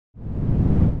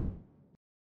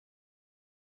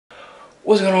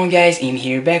What's going on, guys? I'm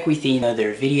here back with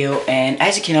another video, and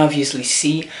as you can obviously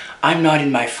see, I'm not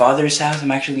in my father's house. I'm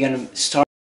actually gonna start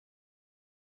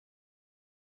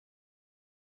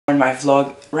my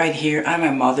vlog right here at my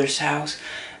mother's house,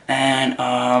 and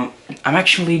I'm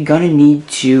actually gonna need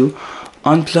to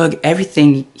unplug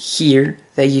everything here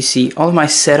that you see. All of my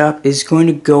setup is going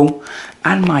to go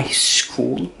at my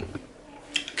school,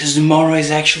 because tomorrow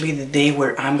is actually the day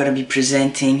where I'm gonna be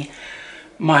presenting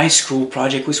my school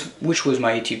project, which was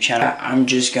my YouTube channel. I'm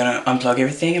just gonna unplug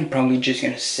everything. I'm probably just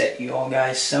gonna set you all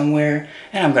guys somewhere,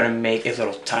 and I'm gonna make a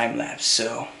little time lapse.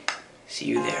 So see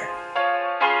you there.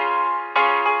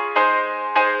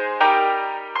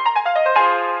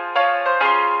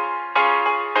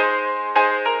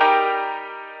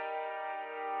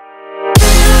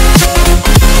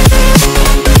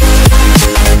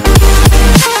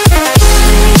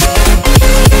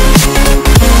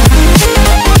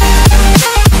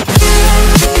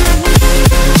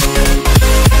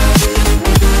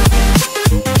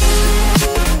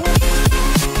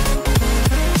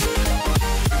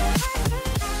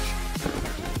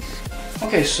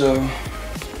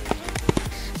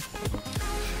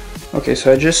 Okay,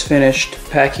 so I just finished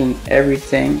packing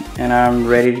everything and I'm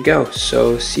ready to go.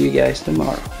 So see you guys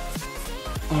tomorrow.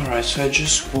 Alright, so I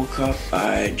just woke up.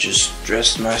 I just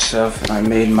dressed myself and I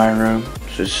made my room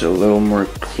just a little more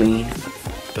clean.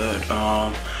 But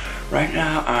right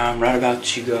now I'm right about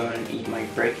to go and eat my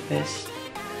breakfast.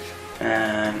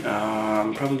 And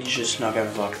I'm probably just not gonna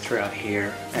vlog throughout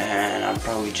here, and I'm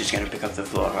probably just gonna pick up the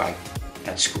vlog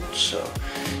at school. So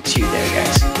see you there,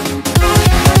 guys.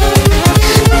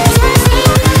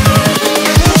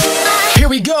 Here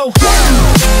we go.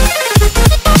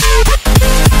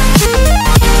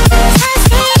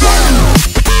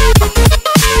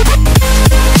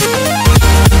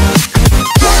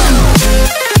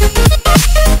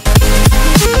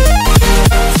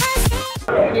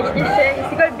 C'est quoi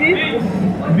le but?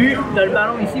 But, t'as le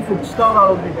ballon ici, faut que tu sors dans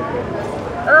l'autre but.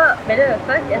 Ah, mais là,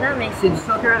 fuck, non, mais... C'est du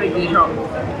soccer avec des jambes.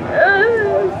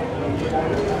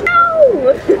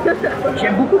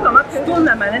 J'aime beaucoup comment tu tournes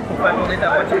la manette pour faire tourner ta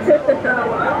voiture.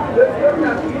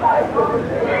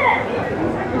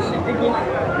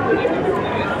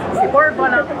 C'est pas un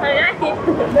volant.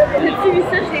 As-tu vu ça?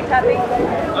 Je l'ai tapé.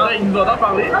 Ah, il nous entend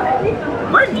parler.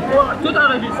 Ouais, je dis quoi? Tout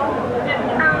enregistré.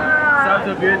 Ça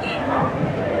te bitch.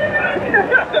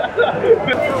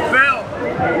 Phil!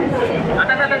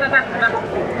 Attends.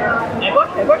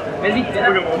 Écoute. Vas-y, viens là.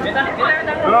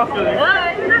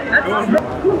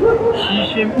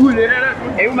 J'aime où là?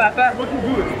 Et où ma femme?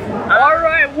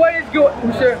 Alright, what is going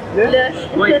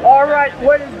on? Alright,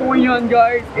 what is going on,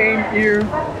 guys? I'm here.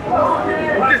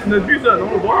 Ok, c'est notre but ça, non?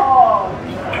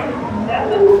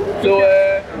 So,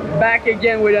 back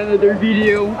again with another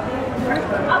video.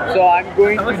 So I'm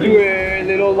going to do a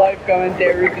little live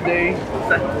commentary today,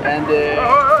 and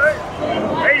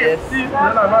yes.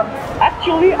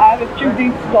 Actually, I have a few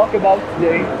things to talk about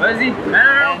today. Vas-y.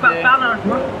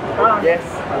 Yes,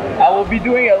 I will be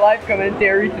doing a live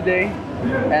commentary today,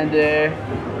 and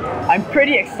I'm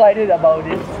pretty excited about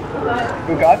it.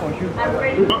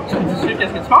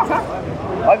 Qu'est-ce que tu penses, hein?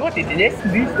 Ah gros, t'es une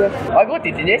SB stuff.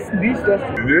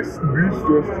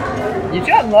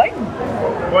 Es-tu online?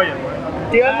 Ouais,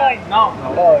 T'es online? non.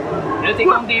 Oh, Là, t'es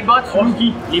contre des bots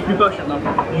rookies, les plus poches, non?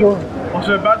 genre. On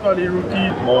se bat par les rookies.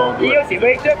 Bon, Yo, c'est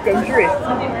wake up comme jeu,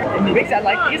 mec, ça a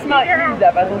l'air crissement easy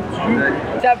la façon que tu joues.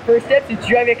 Ça, first step, c'est que tu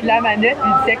joues avec la manette,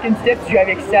 puis le second step, tu joues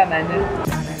avec sa manette.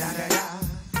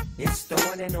 It's the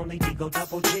one and only Digo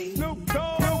Double G.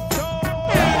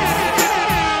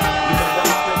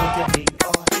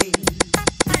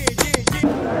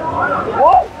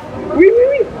 Oh! Oui!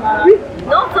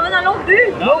 Non, ça va dans l'autre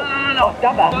but! Non!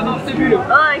 Tabarnak! non, c'est but là.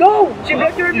 Ah, Non! J'ai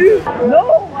bloqué un but!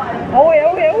 Non! Ah oui!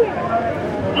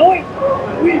 Non!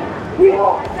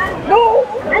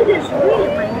 arrête de jouer,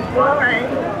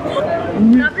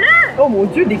 Tape-le! Oh mon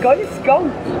dieu, des colis qui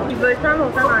comptent! Il va tant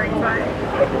longtemps dans les airs.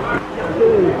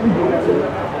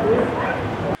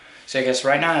 So I guess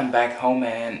right now I'm back home,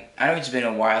 and I know it's been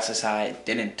a while since I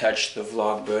didn't touch the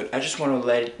vlog, but I just want to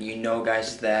let you know,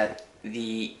 guys, that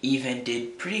the event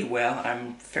did pretty well.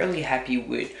 I'm fairly happy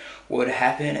with what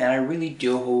happened, and I really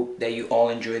do hope that you all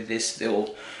enjoyed this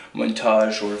little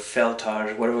montage or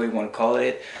feltage, whatever you want to call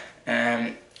it.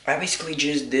 I basically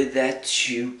just did that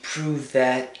to prove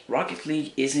that Rocket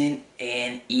League isn't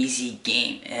an easy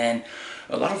game, and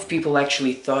a lot of people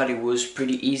actually thought it was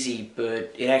pretty easy,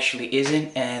 but it actually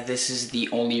isn't, and this is the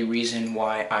only reason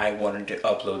why I wanted to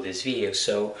upload this video.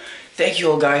 So thank you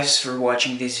all guys for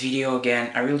watching this video.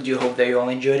 Again, I really do hope that you all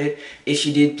enjoyed it. If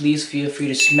you did, please feel free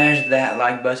to smash that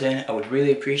like button. I would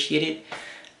really appreciate it.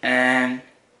 And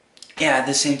yeah, at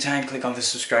the same time, click on the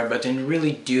subscribe button. It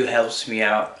really helps me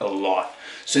out a lot.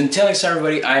 So until next time,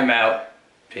 everybody, I'm out.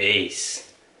 Peace.